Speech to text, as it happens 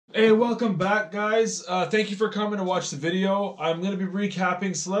Hey, welcome back, guys. Thank you for coming to watch the video. I'm going to be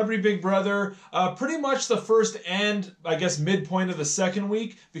recapping Celebrity Big Brother, pretty much the first and, I guess, midpoint of the second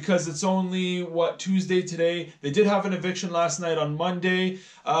week, because it's only, Tuesday today. They did have an eviction last night on Monday,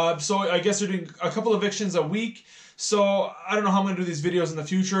 so I guess they're doing a couple evictions a week. So I don't know how I'm going to do these videos in the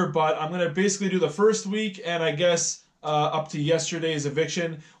future, but I'm going to basically do the first week and I guess up to yesterday's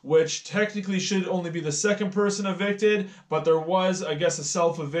eviction, which technically should only be the second person evicted, but there was, I guess, a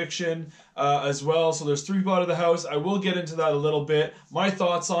self-eviction as well. So there's 3 people out of the house. I will get into that a little bit, my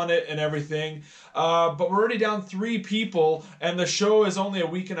thoughts on it and everything. But we're already down 3 people, and the show is only a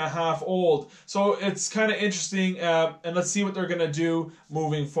week and a half old. So it's kind of interesting, and let's see what they're going to do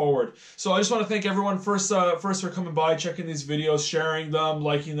moving forward. So I just want to thank everyone first for coming by, checking these videos, sharing them,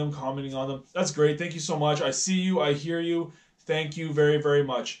 liking them, commenting on them. That's great. Thank you so much. I see you. I hear you. Thank you very, very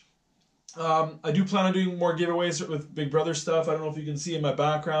much. I do plan on doing more giveaways with Big Brother stuff. I don't know if you can see in my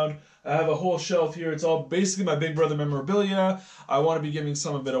background. I have a whole shelf here. It's all basically my Big Brother memorabilia. I want to be giving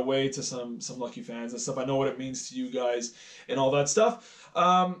some of it away to some lucky fans and stuff. I know what it means to you guys and all that stuff.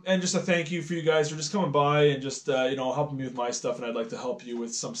 And just a thank you for you guys for just coming by and just helping me with my stuff. And I'd like to help you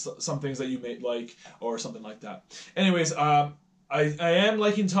with some things that you may like or something like that. Anyways, I am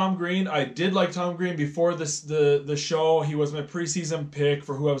liking Tom Green. I did like Tom Green before the show. He was my preseason pick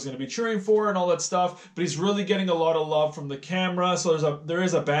for who I was going to be cheering for and all that stuff. But he's really getting a lot of love from the camera. So there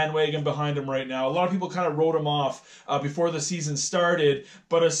is a bandwagon behind him right now. A lot of people kind of wrote him off before the season started.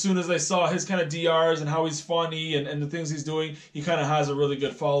 But as soon as they saw his kind of DRs and how he's funny and the things he's doing, he kind of has a really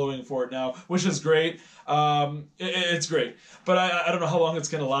good following for it now, which is great. It's great, but I don't know how long it's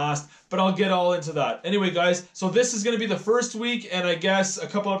going to last, but I'll get all into that. Anyway, guys, so this is going to be the first week, and I guess a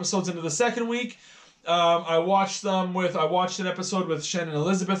couple episodes into the second week. I watched an episode with Shannon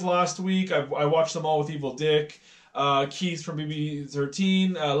Elizabeth last week. I watched them all with Evil Dick, Keith from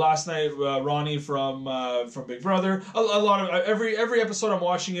BB13, last night Ronnie from Big Brother. A lot of every episode I'm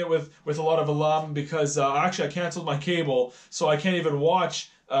watching it with a lot of alum, because actually I canceled my cable, so I can't even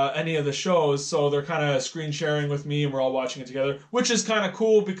watch any of the shows, so they're kind of screen sharing with me and we're all watching it together, which is kind of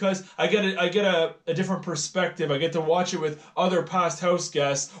cool because I get a different perspective. I get to watch it with other past house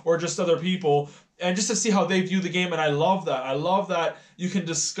guests or just other people, and just to see how they view the game. And I love that. I love that you can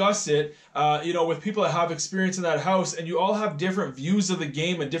discuss it, with people that have experience in that house, and you all have different views of the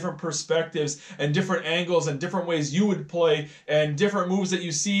game and different perspectives and different angles and different ways you would play and different moves that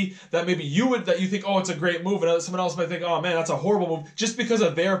you see that maybe that you think, oh, it's a great move, and someone else might think, oh man, that's a horrible move, just because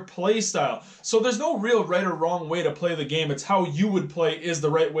of their play style. So there's no real right or wrong way to play the game. It's how you would play is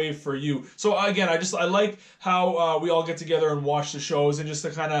the right way for you. So again, I like how we all get together and watch the shows and just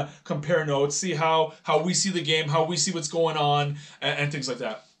to kind of compare notes, see how we see the game, how we see what's going on, and things like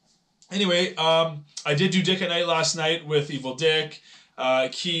that. Anyway, I did do Dick at Night last night with Evil Dick.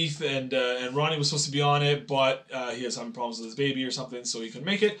 Keith and Ronnie was supposed to be on it, but he has having problems with his baby or something, so he couldn't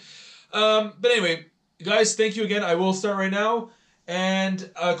make it. But anyway, guys, thank you again. I will start right now. And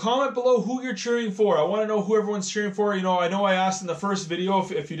comment below who you're cheering for. I want to know who everyone's cheering for. I know I asked in the first video,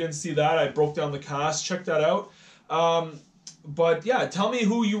 if you didn't see that, I broke down the cast. Check that out. But yeah, tell me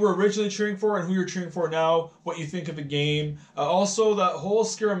who you were originally cheering for and who you're cheering for now, what you think of the game. Also, that whole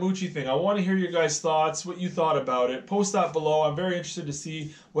Scaramucci thing. I want to hear your guys' thoughts, what you thought about it. Post that below. I'm very interested to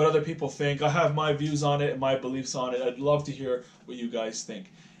see what other people think. I have my views on it and my beliefs on it. I'd love to hear what you guys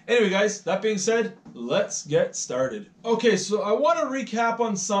think. Anyway, guys, that being said, let's get started. Okay, so I want to recap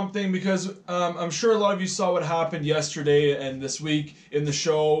on something because I'm sure a lot of you saw what happened yesterday and this week in the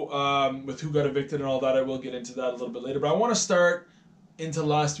show with who got evicted and all that. I will get into that a little bit later, but I want to start into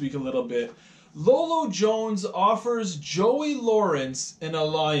last week a little bit. Lolo Jones offers Joey Lawrence an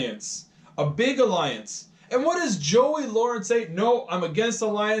alliance, a big alliance. And what does Joey Lawrence say? No, I'm against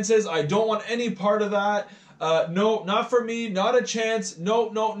alliances. I don't want any part of that. No, not for me, not a chance. No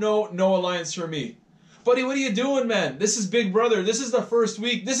alliance for me. Buddy, what are you doing, man? This is Big Brother. This is the first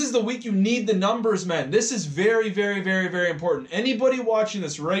week. This is the week you need the numbers, man. This is very, very, very, very important. Anybody watching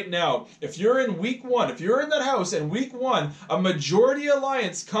this right now, if you're in week 1, if you're in that house in week 1, a majority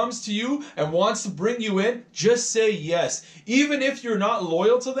alliance comes to you and wants to bring you in, just say yes. Even if you're not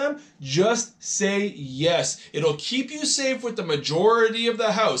loyal to them, just say yes. It'll keep you safe with the majority of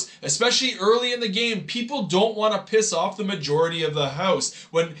the house, especially early in the game. People don't want to piss off the majority of the house.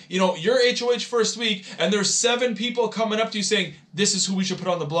 When, you're HOH first week, and there's 7 people coming up to you saying, this is who we should put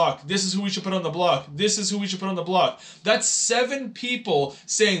on the block, this is who we should put on the block, this is who we should put on the block. That's 7 people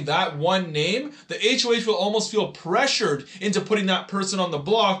saying that one name. The HOH will almost feel pressured into putting that person on the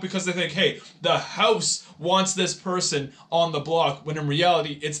block because they think, hey, the house wants this person on the block, when in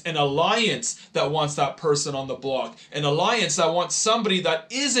reality it's an alliance that wants that person on the block. An alliance that wants somebody that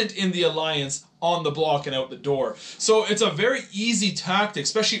isn't in the alliance on the block and out the door. So it's a very easy tactic,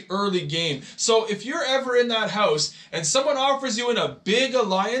 especially early game. So if you're ever in that house and someone offers you in a big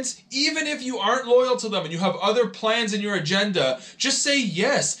alliance, even if you aren't loyal to them and you have other plans in your agenda, just say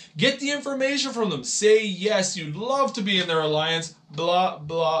yes. Get the information from them. Say yes. You'd love to be in their alliance. Blah,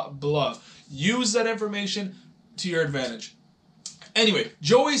 blah, blah. Use that information to your advantage. Anyway,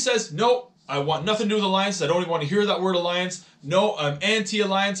 Joey says, no, I want nothing to do with alliance. I don't even want to hear that word alliance. No, I'm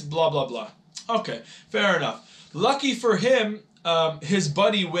anti-alliance, blah, blah, blah. Okay, fair enough. Lucky for him, his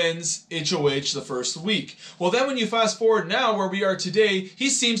buddy wins HOH the first week. Well, then when you fast forward now where we are today, he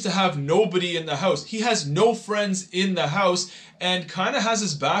seems to have nobody in the house. He has no friends in the house and kind of has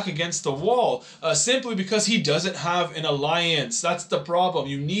his back against the wall, simply because he doesn't have an alliance. That's the problem.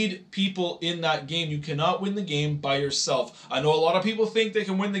 You need people in that game. You cannot win the game by yourself. I know a lot of people think they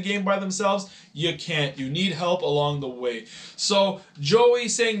can win the game by themselves. You can't. You need help along the way. So Joey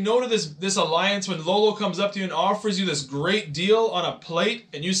saying no to this alliance when Lolo comes up to you and offers you this great deal on a plate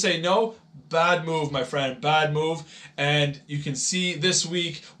and you say no, bad move, my friend, bad move. And you can see this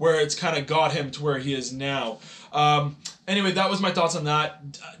week where it's kind of got him to where he is now. Anyway, that was my thoughts on that.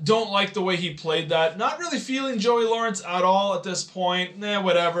 Don't like the way he played that. Not really feeling Joey Lawrence at all at this point.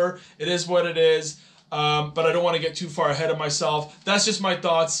 Whatever. It is what it is. But I don't want to get too far ahead of myself. That's just my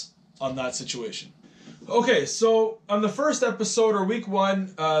thoughts on that situation. Okay, so on the first episode, or week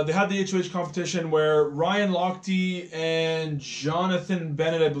 1, they had the HOH competition where Ryan Lochte and Jonathan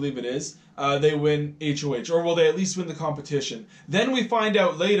Bennett, I believe it is, they win HOH, or will they at least win the competition. Then we find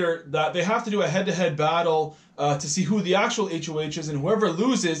out later that they have to do a head-to-head battle to see who the actual HOH is, and whoever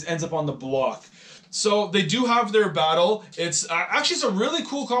loses ends up on the block. So they do have their battle. It's actually it's a really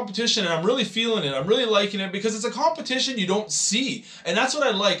cool competition, and I'm really feeling it. I'm really liking it because it's a competition you don't see, and that's what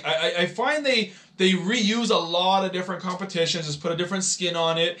I like. I find they reuse a lot of different competitions, just put a different skin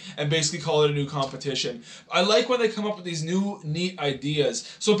on it, and basically call it a new competition. I like when they come up with these new, neat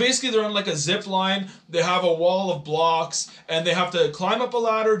ideas. So basically they're on like a zip line, they have a wall of blocks, and they have to climb up a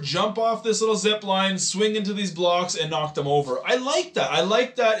ladder, jump off this little zip line, swing into these blocks, and knock them over. I like that. I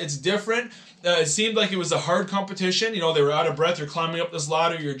like that. It's different. It seemed like it was a hard competition. You know, they were out of breath. You're climbing up this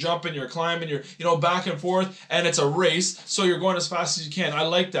ladder, you're jumping, you're climbing, you're, you know, back and forth, and it's a race, so you're going as fast as you can. I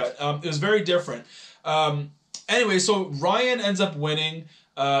like that. It was very different. Anyway, so Ryan ends up winning.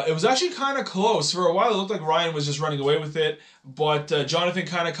 It was actually kind of close. For a while, it looked like Ryan was just running away with it, but Jonathan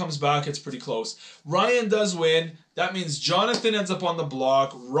kind of comes back. It's pretty close. Ryan does win. That means Jonathan ends up on the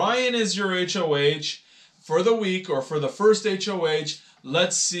block. Ryan is your HOH for the week, or for the first HOH.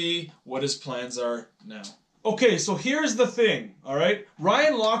 Let's see what his plans are now. Okay, so here's the thing, all right?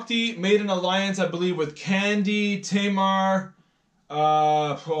 Ryan Lochte made an alliance, I believe, with Candy, Tamar,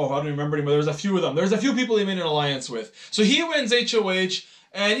 I don't remember anymore. There's a few of them. There's a few people he made an alliance with. So he wins HOH,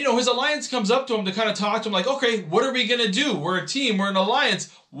 and, you know, his alliance comes up to him to kind of talk to him like, okay, what are we going to do? We're a team. We're an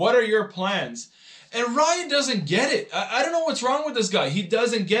alliance. What are your plans? And Ryan doesn't get it. I don't know what's wrong with this guy. He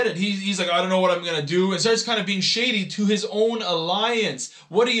doesn't get it. He's like, I don't know what I'm going to do. And starts kind of being shady to his own alliance.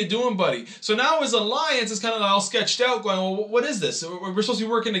 What are you doing, buddy? So now his alliance is kind of all sketched out, going, well, what is this? We're supposed to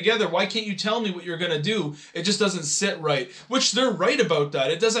be working together. Why can't you tell me what you're going to do? It just doesn't sit right. Which they're right about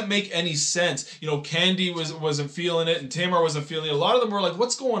that. It doesn't make any sense. You know, Candy wasn't feeling it, and Tamar wasn't feeling it. A lot of them were like,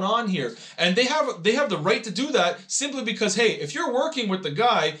 what's going on here? And they have the right to do that simply because, hey, if you're working with the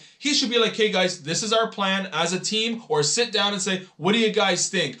guy, he should be like, hey guys, this is our plan as a team, or sit down and say, what do you guys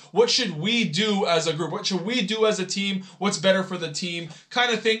think? What should we do as a group? What should we do as a team? What's better for the team?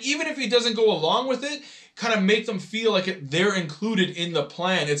 Kind of thing. Even if he doesn't go along with it, kind of make them feel like they're included in the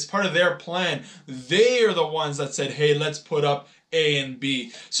plan. It's part of their plan. They are the ones that said, hey, let's put up A and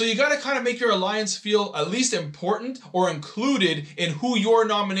B. So you got to kind of make your alliance feel at least important or included in who your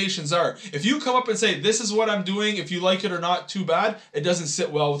nominations are. If you come up and say, this is what I'm doing, if you like it or not, too bad, it doesn't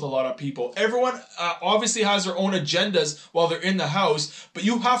sit well with a lot of people. Everyone obviously has their own agendas while they're in the house, but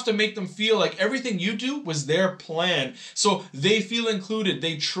you have to make them feel like everything you do was their plan. So they feel included,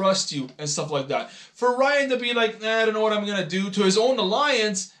 they trust you, and stuff like that. For Ryan to be like, I don't know what I'm going to do, to his own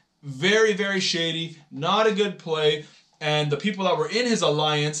alliance, very, very shady, not a good play. And the people that were in his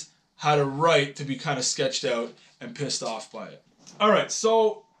alliance had a right to be kind of sketched out and pissed off by it. All right,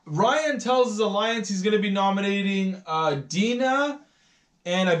 so Ryan tells his alliance he's going to be nominating Dina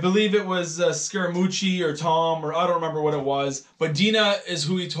and I believe it was Scaramucci or Tom, or I don't remember what it was, but Dina is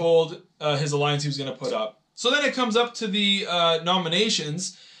who he told his alliance he was going to put up. So then it comes up to the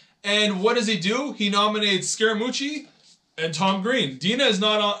nominations, and what does he do? He nominates Scaramucci and Tom Green. Dina is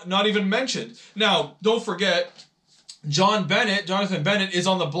not even mentioned. Now, don't forget, Jonathan Bennett is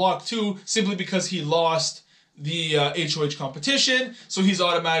on the block too, simply because he lost the HOH competition, so he's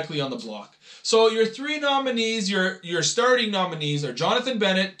automatically on the block. So your three nominees, your starting nominees are Jonathan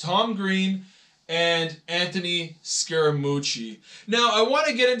Bennett, Tom Green, and Anthony Scaramucci. Now, I want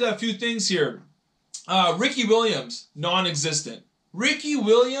to get into a few things here. Ricky Williams, non-existent. Ricky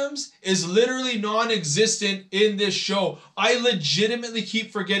Williams is literally non-existent in this show. I legitimately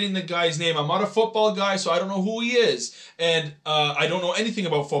keep forgetting the guy's name. I'm not a football guy, so I don't know who he is. And I don't know anything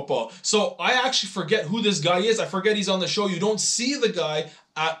about football. So I actually forget who this guy is. I forget he's on the show. You don't see the guy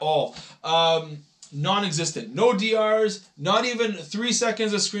at all. Non-existent. No DRs, not even 3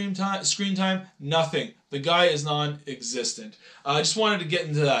 seconds of screen time, nothing. The guy is non-existent. I just wanted to get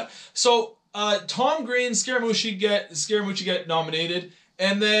into that. So Tom Green, Scaramucci get nominated,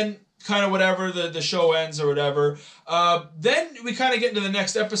 and then kind of whatever, the show ends or whatever. Then we kind of get into the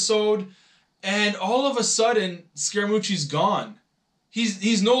next episode, and all of a sudden, Scaramucci's gone.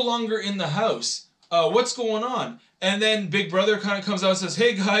 He's no longer in the house. What's going on? And then Big Brother kind of comes out and says,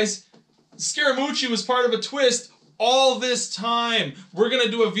 hey guys, Scaramucci was part of a twist all this time. We're going to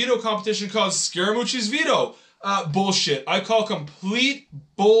do a veto competition called Scaramucci's Veto. Bullshit. I call complete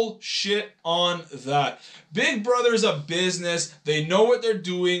bullshit on that. Big Brother's a business. They know what they're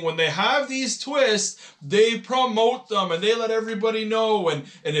doing. When they have these twists, they promote them and they let everybody know. And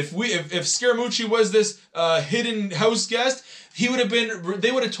if Scaramucci was this hidden house guest, they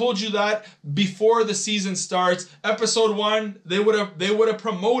would have told you that before the season starts. Episode 1, they would have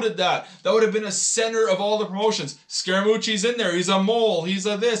promoted that. That would have been a center of all the promotions. Scaramucci's in there. He's a mole. He's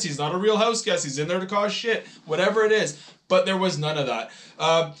a this. He's not a real house guest. He's in there to cause shit. Whatever it is. But there was none of that.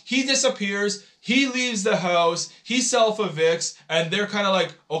 He disappears. He leaves the house. He self-evicts. And they're kind of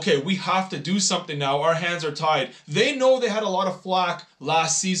like, okay, we have to do something now. Our hands are tied. They know they had a lot of flack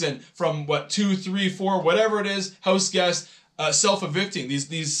last season from, 2, 3, 4, whatever it is, house guests, self-evicting,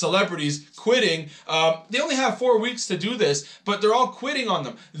 these celebrities quitting. They only have 4 weeks to do this, but they're all quitting on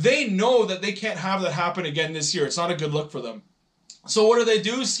them. They know that they can't have that happen again this year. It's not a good look for them. So what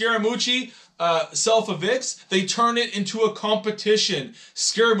do? Scaramucci self-evicts. They turn it into a competition.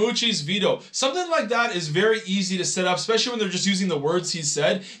 Scaramucci's Veto. Something like that is very easy to set up, especially when they're just using the words he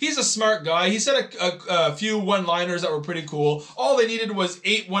said. He's a smart guy. He said a few one-liners that were pretty cool. All they needed was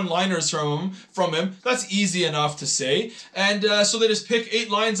 8 one-liners from him. That's easy enough to say. And so they just pick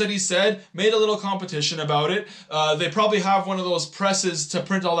 8 lines that he said, made a little competition about it. They probably have one of those presses to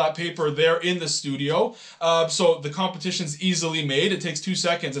print all that paper there in the studio. So the competition's easily made. It takes 2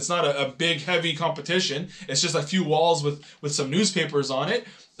 seconds. It's not a big, heavy competition. It's just a few walls with some newspapers on it,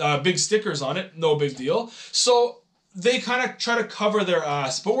 big stickers on it, no big deal. So they kind of try to cover their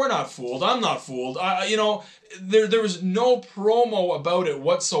ass, but we're not fooled. I'm not fooled. There was no promo about it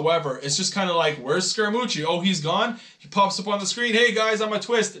whatsoever. It's just kind of like, where's Scaramucci? Oh, he's gone? He pops up on the screen. Hey guys, I'm a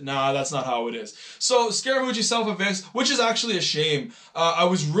twist. Nah, that's not how it is. So Scaramucci self-evicts, which is actually a shame. I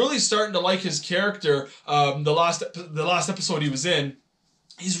was really starting to like his character the last episode he was in.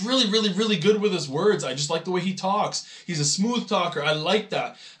 He's really, really, really good with his words. I just like the way he talks. He's a smooth talker. I like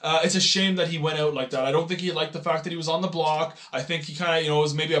that. It's a shame that he went out like that. I don't think he liked the fact that he was on the block. I think he kind of,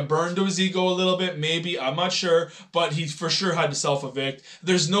 was maybe a burn to his ego a little bit. Maybe. I'm not sure. But he for sure had to self-evict.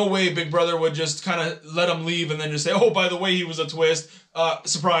 There's no way Big Brother would just kind of let him leave and then just say, oh, by the way, he was a twist.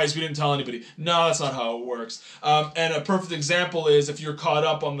 Surprise, we didn't tell anybody. No, that's not how it works. And a perfect example is if you're caught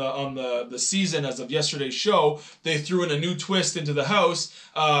up on the season as of yesterday's show, they threw in a new twist into the house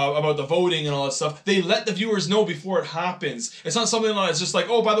about the voting and all that stuff. They let the viewers know before it happens. It's not something that's just like,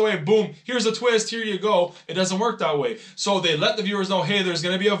 oh, by the way, boom, here's a twist, here you go. It doesn't work that way. So they let the viewers know, hey, there's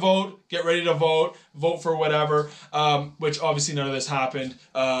going to be a vote. Get ready to vote for whatever, which obviously none of this happened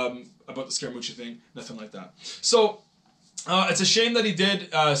about the Scaramucci thing, nothing like that. So it's a shame that he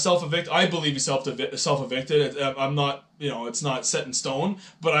did self-evict. I believe he self-evicted. I'm not, it's not set in stone,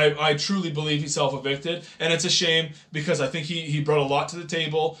 but I truly believe he self-evicted. And it's a shame because I think he brought a lot to the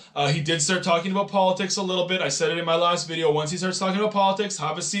table. He did start talking about politics a little bit. I said it in my last video. Once he starts talking about politics,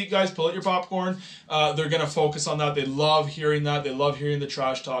 have a seat, guys. Pull out your popcorn. They're going to focus on that. They love hearing that. They love hearing the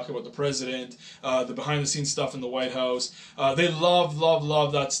trash talk about the president, the behind-the-scenes stuff in the White House. They love, love,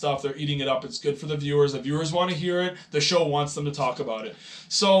 love that stuff. They're eating it up. It's good for the viewers. The viewers want to hear it. The show wants them to talk about it.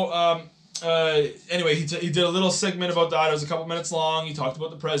 So anyway, he did a little segment about that. It was a couple minutes long. He talked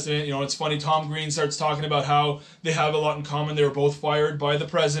about the president. You know, it's funny. Tom Green starts talking about how they have a lot in common. They were both fired by the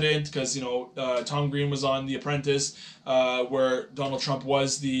president because, you know, Tom Green was on The Apprentice, where Donald Trump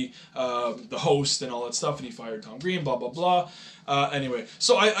was the host and all that stuff, and he fired Tom Green. Blah blah blah. Anyway,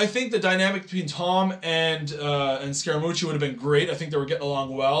 so I think the dynamic between Tom and Scaramucci would have been great. I think they were getting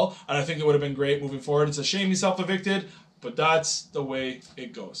along well, and I think it would have been great moving forward. It's a shame he self-evicted, but that's the way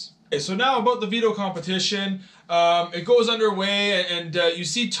it goes. Okay, so now about the veto competition. It goes underway, and you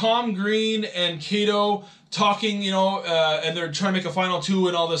see Tom Green and Cato talking, you know, and they're trying to make a final two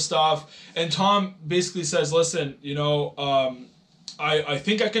and all this stuff. And Tom basically says, listen, you know, I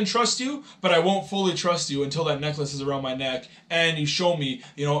think I can trust you, but I won't fully trust you until that necklace is around my neck and you show me,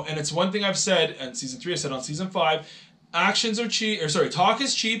 you know. And it's one thing I've said, and season 3 I said on season 5, actions are cheap, or sorry, talk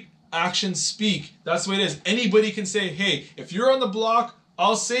is cheap, actions speak. That's the way it is. Anybody can say, hey, if you're on the block,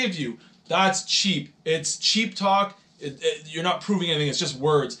 I'll save you. That's cheap. It's cheap talk. You're not proving anything. It's just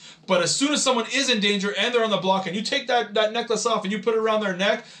words. But as soon as someone is in danger and they're on the block and you take that necklace off and you put it around their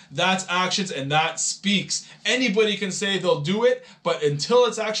neck, that's actions and that speaks. Anybody can say they'll do it, but until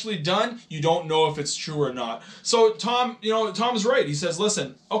it's actually done, you don't know if it's true or not. So Tom, you know, Tom's right. He says,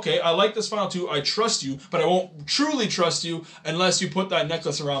 listen, okay, I like this final two. I trust you, but I won't truly trust you unless you put that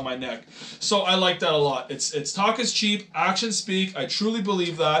necklace around my neck. So I like that a lot. It's talk is cheap, actions speak. I truly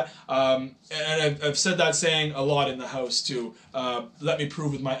believe that. And I've said that saying a lot in the house too. Let me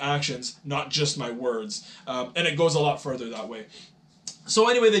prove with my actions, not just my words. And it goes a lot further that way. So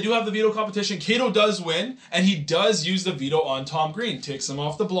anyway, they do have the veto competition. Cato does win, and he does use the veto on Tom Green. Takes him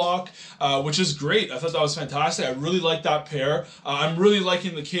off the block, which is great. I thought that was fantastic. I really like that pair. I'm really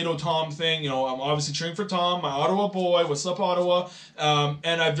liking the Cato-Tom thing. You know, I'm obviously cheering for Tom, my Ottawa boy. What's up, Ottawa?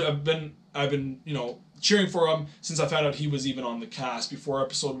 And I've been, you know, cheering for him since I found out he was even on the cast before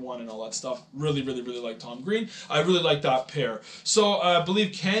episode 1 and all that stuff. Really, really, really like Tom Green. I really like that pair. So I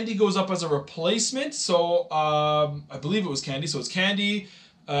believe Candy goes up as a replacement. So I believe it was Candy. So it's Candy,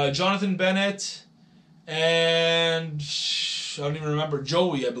 Jonathan Bennett, and I don't even remember.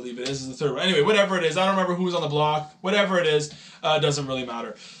 Joey, I believe it is the third one. Anyway, whatever it is. I don't remember who was on the block. Whatever it is, doesn't really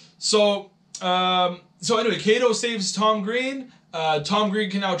matter. So anyway, Cato saves Tom Green. Tom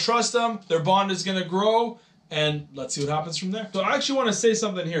Green can now trust him. Their bond is going to grow, and let's see what happens from there. So I actually want to say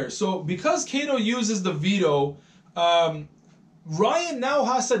something here. So because Cato uses the veto, Ryan now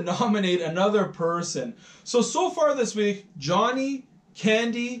has to nominate another person. So far this week, Johnny,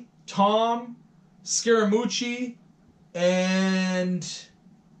 Candy, Tom, Scaramucci, and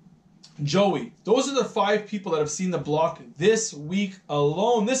Joey. Those are the 5 people that have seen the block this week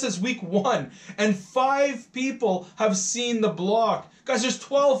alone. This is week 1, and 5 people have seen the block. Guys, there's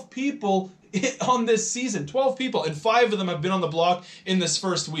 12 people on this season. 12 people, and 5 of them have been on the block in this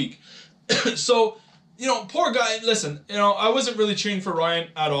first week. So, you know, poor guy. Listen, you know, I wasn't really cheering for Ryan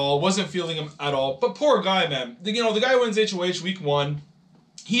at all. Wasn't feeling him at all. But poor guy, man. You know, the guy wins HOH week 1.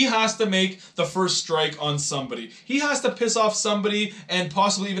 He has to make the first strike on somebody. He has to piss off somebody and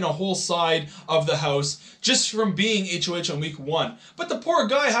possibly even a whole side of the house just from being HOH on week 1. But the poor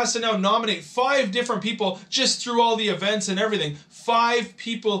guy has to now nominate 5 different people just through all the events and everything. 5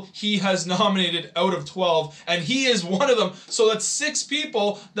 people he has nominated out of 12, and he is one of them. So that's 6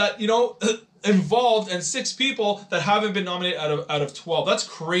 people that, you know, involved, and 6 people that haven't been nominated out of 12. That's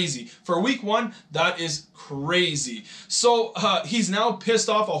crazy. For week 1, that is crazy. So he's now pissed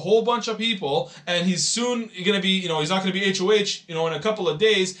off a whole bunch of people, and he's soon going to be, you know, he's not going to be HOH, you know, in a couple of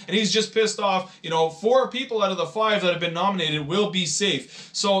days, and he's just pissed off, you know, 4 people out of the 5 that have been nominated will be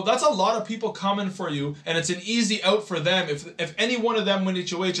safe. So that's a lot of people coming for you, and it's an easy out for them. If any one of them win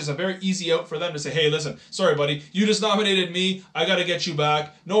HOH, it's a very easy out for them to say, hey, listen, sorry, buddy, you just nominated me, I got to get you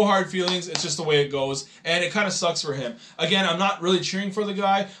back. No hard feelings, it's just the way it goes, and it kind of sucks for him. Again, I'm not really cheering for the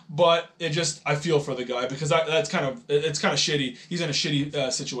guy, but I feel for the guy, because it's kind of shitty. He's in a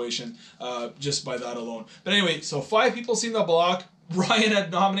shitty situation just by that alone. But anyway, so 5 people seen the block. Ryan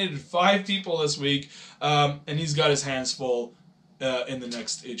had nominated 5 people this week, and he's got his hands full in the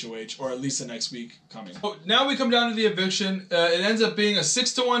next HOH, or at least the next week coming. So now we come down to the eviction. It ends up being a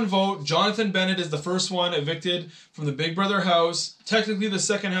 6-1 vote. Jonathan Bennett is the first one evicted from the Big Brother house. Technically the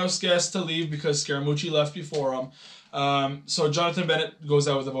second house guest to leave because Scaramucci left before him. So Jonathan Bennett goes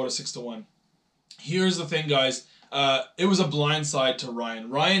out with a vote of 6-1. Here's the thing, guys. It was a blindside to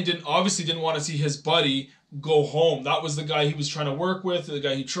Ryan. Ryan obviously didn't want to see his buddy go home. That was the guy he was trying to work with, the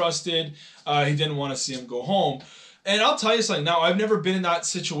guy he trusted. He didn't want to see him go home. And I'll tell you something now, I've never been in that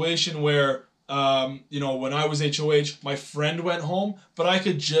situation where You know, when I was HOH, my friend went home, but I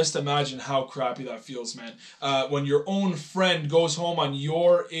could just imagine how crappy that feels, man. When your own friend goes home on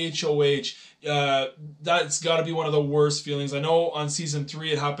your HOH, that's got to be one of the worst feelings. I know on season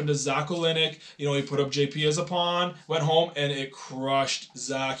 3 it happened to Zach Olinik. You know, he put up JP as a pawn, went home, and it crushed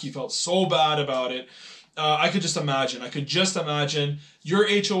Zach. He felt so bad about it. I could just imagine. I could just imagine your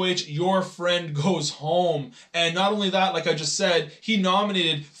HOH, your friend goes home. And not only that, like I just said, he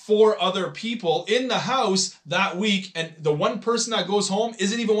nominated 4 other people in the house that week. And the one person that goes home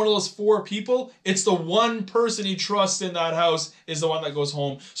isn't even one of those 4 people. It's the one person he trusts in that house is the one that goes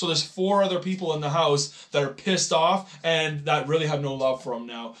home. So there's 4 other people in the house that are pissed off and that really have no love for him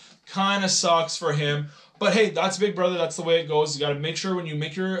now. Kind of sucks for him. But hey, that's Big Brother. That's the way it goes. You got to make sure when you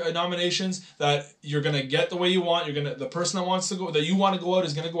make your nominations that you're gonna get the way you want. The person that wants to go, that you want to go out,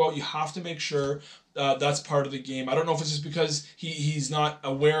 is gonna go out. You have to make sure that's part of the game. I don't know if it's just because he's not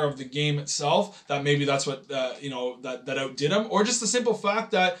aware of the game itself, that maybe that's what you know, that outdid him, or just the simple fact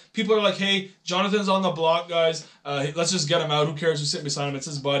that people are like, hey, Jonathan's on the block, guys. Let's just get him out. Who cares who's sitting beside him? It's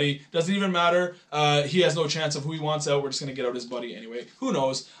his buddy. Doesn't even matter. He has no chance of who he wants out. We're just gonna get out his buddy anyway. Who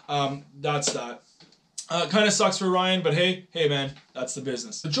knows? That's that. Kind of sucks for Ryan, but hey man, that's the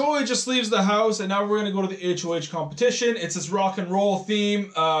business. So Joey just leaves the house, and now we're going to go to the HOH competition. It's this rock and roll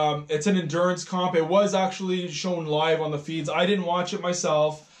theme. It's an endurance comp. It was actually shown live on the feeds. I didn't watch it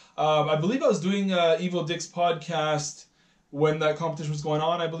myself. I believe I was doing Evil Dick's podcast when that competition was going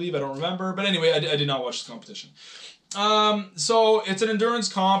on, I believe. I don't remember. But anyway, I did not watch the competition. So it's an endurance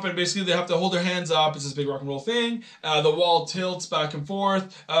comp, and basically they have to hold their hands up. It's this big rock and roll thing. The wall tilts back and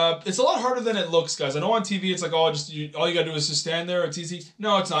forth. It's a lot harder than it looks, guys. I know on TV it's like, oh, all you gotta do is just stand there. It's easy.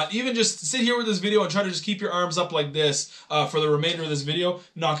 No, it's not. Even just sit here with this video and try to just keep your arms up like this for the remainder of this video,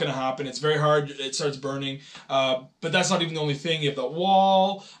 not gonna happen. It's very hard. It starts burning. But that's not even the only thing. You have the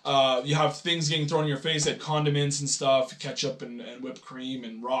wall. You have things getting thrown in your face, like condiments and stuff, ketchup and whipped cream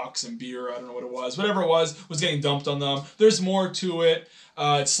and rocks and beer. I don't know what it was. Whatever it was getting dumped on them. There's more to it.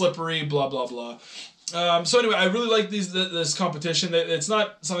 It's slippery, blah, blah, blah. So anyway, I really like this competition. It's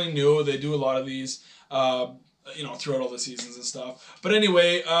not something new. They do a lot of these, you know, throughout all the seasons and stuff. But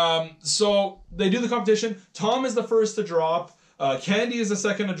anyway, so they do the competition. Tom is the first to drop. Candy is the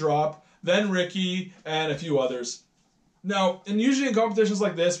second to drop. Then Ricky and a few others. Now, and usually in competitions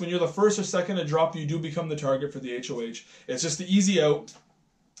like this, when you're the first or second to drop, you do become the target for the HOH. It's just the easy out.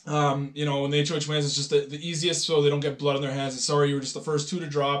 You know, when the HOH wins, it's just the easiest, so they don't get blood on their hands. And sorry, you were just the first 2 to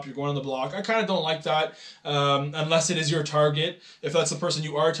drop. You're going on the block. I kind of don't like that, unless it is your target. If that's the person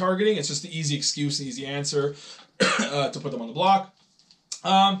you are targeting, it's just the easy excuse, the easy answer to put them on the block.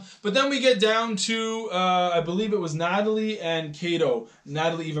 But then we get down to, I believe it was Natalie and Kato.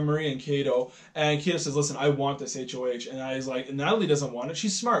 Natalie, Eva Marie, and Kato. And Kato says, listen, I want this HOH. And I was like, Natalie doesn't want it.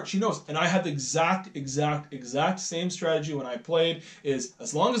 She's smart. She knows. And I had the exact same strategy when I played, is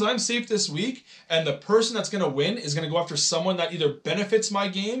as long as I'm safe this week and the person that's going to win is going to go after someone that either benefits my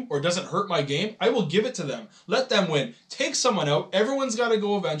game or doesn't hurt my game, I will give it to them. Let them win. Take someone out. Everyone's got to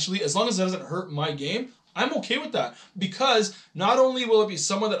go eventually. As long as it doesn't hurt my game, I'm okay with that, because not only will it be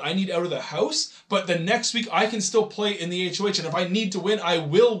someone that I need out of the house, but the next week I can still play in the HOH, and if I need to win, I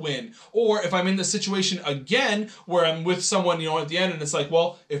will win. Or if I'm in the situation again where I'm with someone, you know, at the end, and it's like,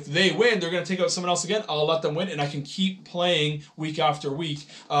 well, if they win, they're going to take out someone else again, I'll let them win, and I can keep playing week after week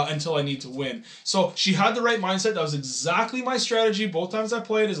until I need to win. So she had the right mindset. That was exactly my strategy both times I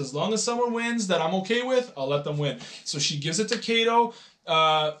played, is as long as someone wins that I'm okay with, I'll let them win. So she gives it to Kato.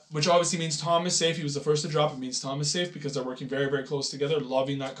 Which obviously means Tom is safe. He was the first to drop. It means Tom is safe because they're working very, very close together,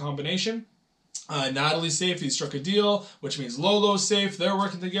 loving that combination. Natalie's safe. He struck a deal, which means Lolo's safe. They're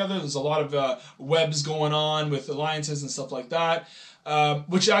working together. There's a lot of webs going on with alliances and stuff like that,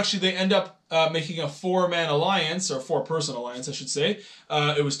 which actually they end up making a 4-man alliance, or 4-person alliance, I should say.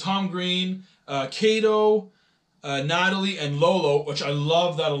 It was Tom Green, Kato, Natalie, and Lolo, which I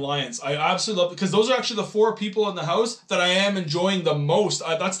love that alliance. I absolutely love it, because those are actually the 4 people in the house that I am enjoying the most.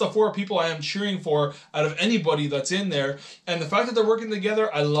 That's the 4 people I am cheering for out of anybody that's in there. And the fact that they're working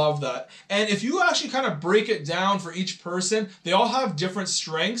together, I love that. And if you actually kind of break it down for each person, they all have different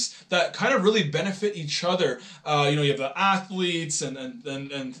strengths that kind of really benefit each other. You know, you have the athletes and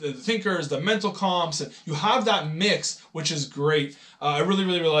the thinkers, the mental comps, and you have that mix, which is great. I really,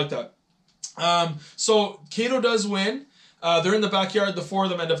 really, really like that. So Kato does win. They're in the backyard. The 4 of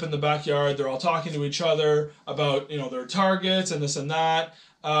them end up in the backyard. They're all talking to each other about, you know, their targets and this and that.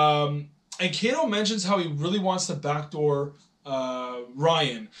 And Kato mentions how he really wants to backdoor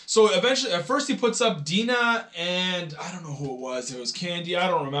Ryan. So eventually, at first he puts up Dina and I don't know who it was. It was Candy. I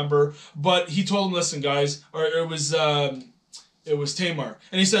don't remember. But he told them, listen, guys, or it was it was Tamar.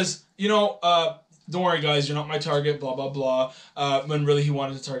 And he says, don't worry, guys, you're not my target, blah, blah, blah. When really he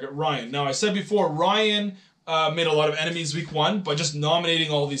wanted to target Ryan. Now, I said before, Ryan made a lot of enemies week 1 by just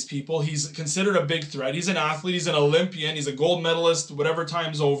nominating all these people. He's considered a big threat. He's an athlete. He's an Olympian. He's a gold medalist, whatever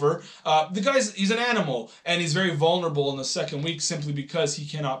time's over. He's an animal, and he's very vulnerable in the second week simply because he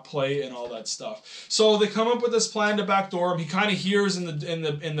cannot play and all that stuff. So they come up with this plan to backdoor him. He kind of hears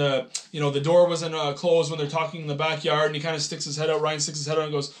the door wasn't closed when they're talking in the backyard, and he kind of sticks his head out. Ryan sticks his head out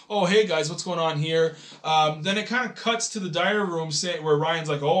and goes, "Oh, hey guys, what's going on here?" Then it kind of cuts to the diary room where Ryan's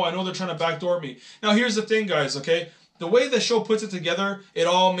like, "Oh, I know they're trying to backdoor me." Now here's the thing, guys, okay? The way the show puts it together, it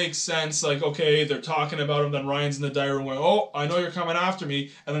all makes sense. Like, okay, they're talking about him, then Ryan's in the diary room going, "Oh, I know you're coming after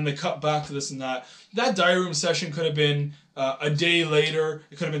me," and then they cut back to this and that. That diary room session could have been a day later.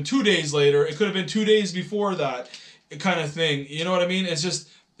 It could have been 2 days later. It could have been 2 days before that kind of thing. You know what I mean? It's just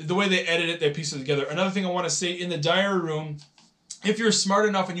the way they edit it, they piece it together. Another thing I want to say, in the diary room, if you're smart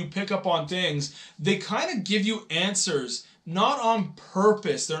enough and you pick up on things, they kind of give you answers. Not on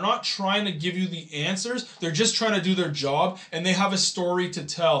purpose. They're not trying to give you the answers. They're just trying to do their job, and they have a story to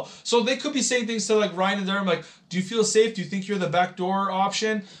tell. So they could be saying things to like Ryan and Darren, like, "Do you feel safe? Do you think you're the backdoor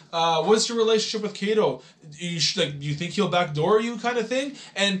option? What's your relationship with Kato? Do you think he'll backdoor you?" kind of thing.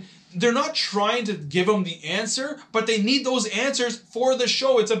 And they're not trying to give them the answer, but they need those answers for the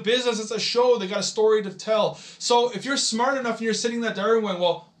show. It's a business, it's a show, they got a story to tell. So if you're smart enough and you're sitting in that diary room going,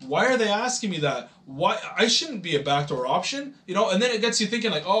 "Well, why are they asking me that? Why I shouldn't be a backdoor option?" And then it gets you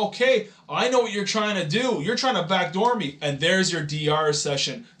thinking like, "Oh, okay, I know what you're trying to do. You're trying to backdoor me." And there's your DR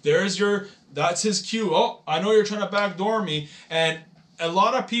session. That's his cue. "Oh, I know you're trying to backdoor me." And a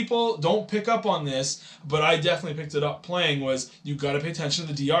lot of people don't pick up on this, but I definitely picked it up playing, was you got to pay attention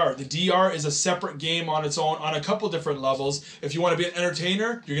to the DR. The DR is a separate game on its own on a couple different levels. If you want to be an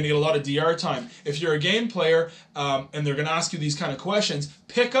entertainer, you're going to get a lot of DR time. If you're a game player and they're going to ask you these kind of questions,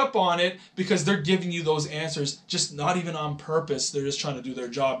 pick up on it because they're giving you those answers, just not even on purpose. They're just trying to do their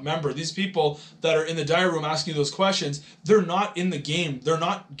job. Remember, these people that are in the diary room asking you those questions, they're not in the game. They're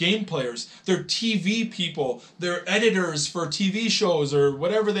not game players. They're TV people. They're editors for TV shows or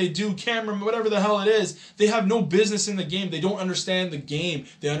whatever they do, cameramen, whatever the hell it is. They have no business in the game. They don't understand the game.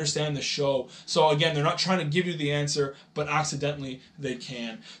 They understand the show. So again, they're not trying to give you the answer, but accidentally they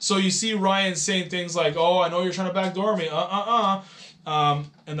can. So you see Ryan saying things like, "Oh, I know you're trying to backdoor me,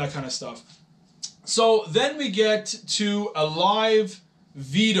 and that kind of stuff. So then we get to a live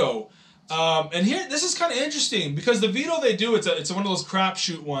veto. And here, this is kind of interesting because the veto they do, it's one of those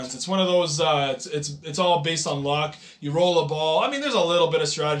crapshoot ones. It's one of those, it's all based on luck. You roll a ball. I mean, there's a little bit of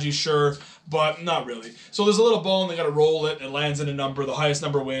strategy, sure, but not really. So there's a little ball and they got to roll it. It lands in a number. The highest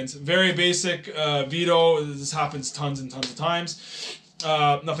number wins. Very basic veto. This happens tons and tons of times.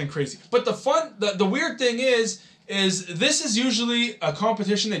 Nothing crazy. But the weird thing is this is usually a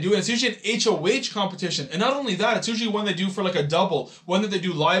competition they do, and it's usually an HOH competition. And not only that, it's usually one they do for like a double, one that they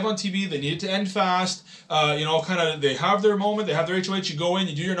do live on TV. They need it to end fast. They have their moment, they have their HOH, you go in,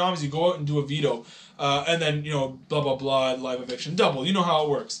 you do your noms, you go out and do a veto. And then, blah, blah, blah, live eviction, double. You know how it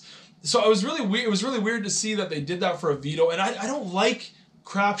works. So it was really weird to see that they did that for a veto, and I don't like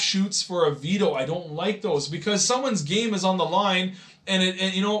crap shoots for a veto. I don't like those because someone's game is on the line.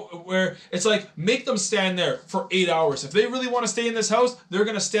 Where it's like, make them stand there for 8 hours. If they really want to stay in this house, they're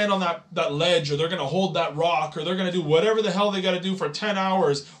going to stand on that ledge, or they're going to hold that rock, or they're going to do whatever the hell they got to do for 10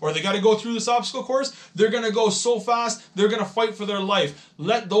 hours, or they got to go through this obstacle course. They're going to go so fast, they're going to fight for their life.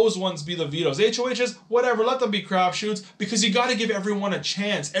 Let those ones be the vetoes. HOHs, whatever, let them be crapshoots, because you got to give everyone a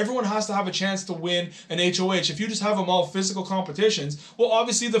chance. Everyone has to have a chance to win an HOH. If you just have them all physical competitions, well,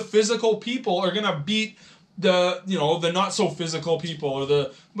 obviously the physical people are going to beat the not so physical people, or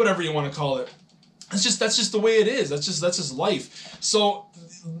the whatever you want to call it. That's just the way it is. That's just life. So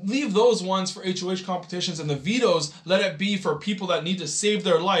leave those ones for HOH competitions, and the vetoes, let it be for people that need to save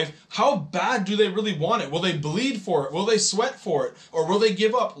their life. How bad do they really want it? Will they bleed for it? Will they sweat for it? Or will they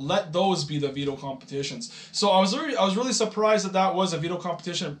give up? Let those be the veto competitions. So I was really surprised that was a veto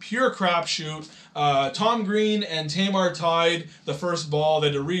competition. Pure crapshoot. Tom Green and Tamar tied the first ball.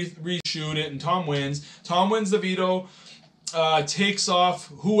 They had to reshoot it, and Tom wins. Tom wins the veto. Takes off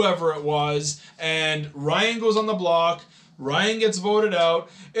whoever it was, and Ryan goes on the block. Ryan gets voted out,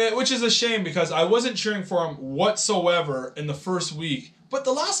 which is a shame because I wasn't cheering for him whatsoever in the first week. But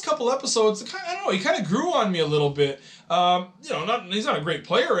the last couple episodes, I don't know, he kind of grew on me a little bit. He's not a great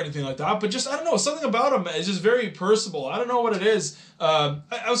player or anything like that, but just, I don't know, something about him is just very personable. I don't know what it is. I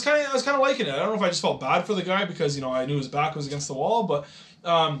was kind of liking it. I don't know if I just felt bad for the guy because, I knew his back was against the wall, but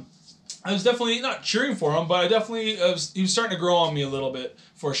I was definitely not cheering for him, but I definitely he was starting to grow on me a little bit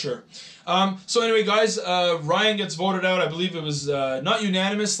for sure. So anyway, guys, Ryan gets voted out. I believe it was not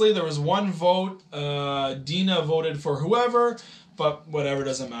unanimously. There was one vote. Dina voted for whoever, but whatever,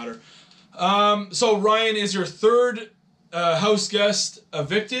 doesn't matter. So Ryan is your third house guest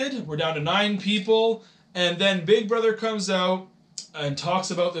evicted. We're down to 9 people, and then Big Brother comes out and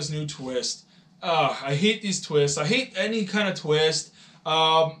talks about this new twist. I hate these twists. I hate any kind of twist.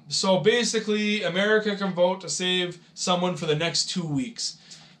 So basically, America can vote to save someone for the next 2 weeks.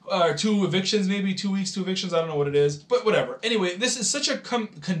 2 evictions, maybe 2 weeks, 2 evictions, I don't know what it is, but whatever. Anyway, this is such a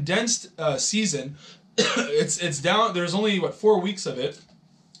condensed season. It's down, there's only, 4 weeks of it.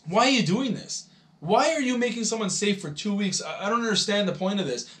 Why are you doing this? Why are you making someone safe for 2 weeks? I don't understand the point of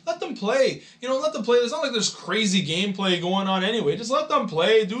this. Let them play. You know, let them play. It's not like there's crazy gameplay going on anyway. Just let them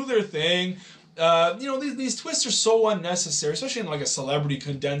play, do their thing. You know, these twists are so unnecessary, especially in like a celebrity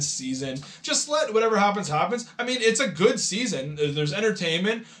condensed season. Just let whatever happens, happens. I mean, it's a good season. There's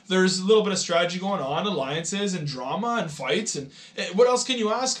entertainment. There's a little bit of strategy going on, alliances and drama and fights. And what else can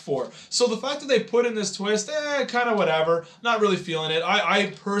you ask for? So the fact that they put in this twist, kind of whatever. Not really feeling it.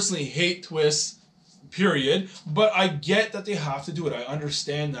 I personally hate twists. Period. But I get that they have to do it. I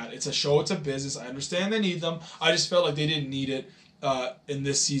understand that. It's a show, it's a business. I understand they need them. I just felt like they didn't need it in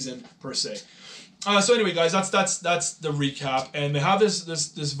this season per se. So anyway, guys, that's the recap, and they have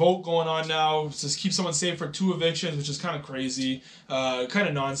this vote going on now to keep someone safe for 2 evictions, which is kind of crazy, kind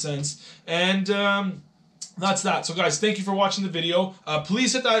of nonsense, and that's that. So guys, thank you for watching the video.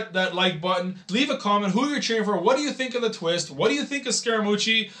 Please hit that like button. Leave a comment. Who you're cheering for. What do you think of the twist? What do you think of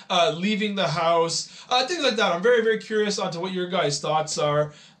Scaramucci leaving the house? Things like that. I'm very, very curious onto what your guys' thoughts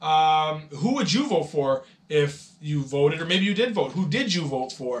are. Who would you vote for if you voted, or maybe you did vote? Who did you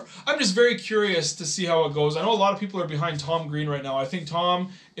vote for? I'm just very curious to see how it goes. I know a lot of people are behind Tom Green right now. I think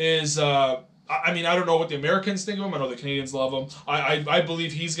Tom is... I mean, I don't know what the Americans think of him. I know the Canadians love him. I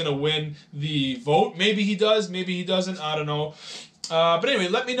believe he's going to win the vote. Maybe he does. Maybe he doesn't. I don't know. But anyway,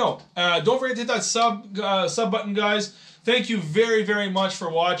 let me know. Don't forget to hit that sub button, guys. Thank you very, very much for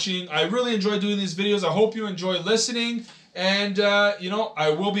watching. I really enjoy doing these videos. I hope you enjoy listening. And, you know,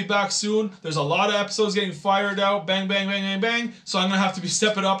 I will be back soon. There's a lot of episodes getting fired out. Bang, bang, bang, bang, bang. So I'm going to have to be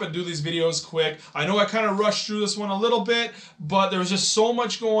stepping up and do these videos quick. I know I kind of rushed through this one a little bit, but there was just so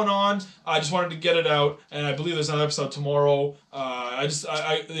much going on. I just wanted to get it out. And I believe there's another episode tomorrow.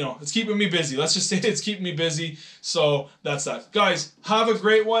 You know, it's keeping me busy. Let's just say it's keeping me busy. So that's that. Guys, have a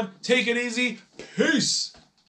great one. Take it easy. Peace.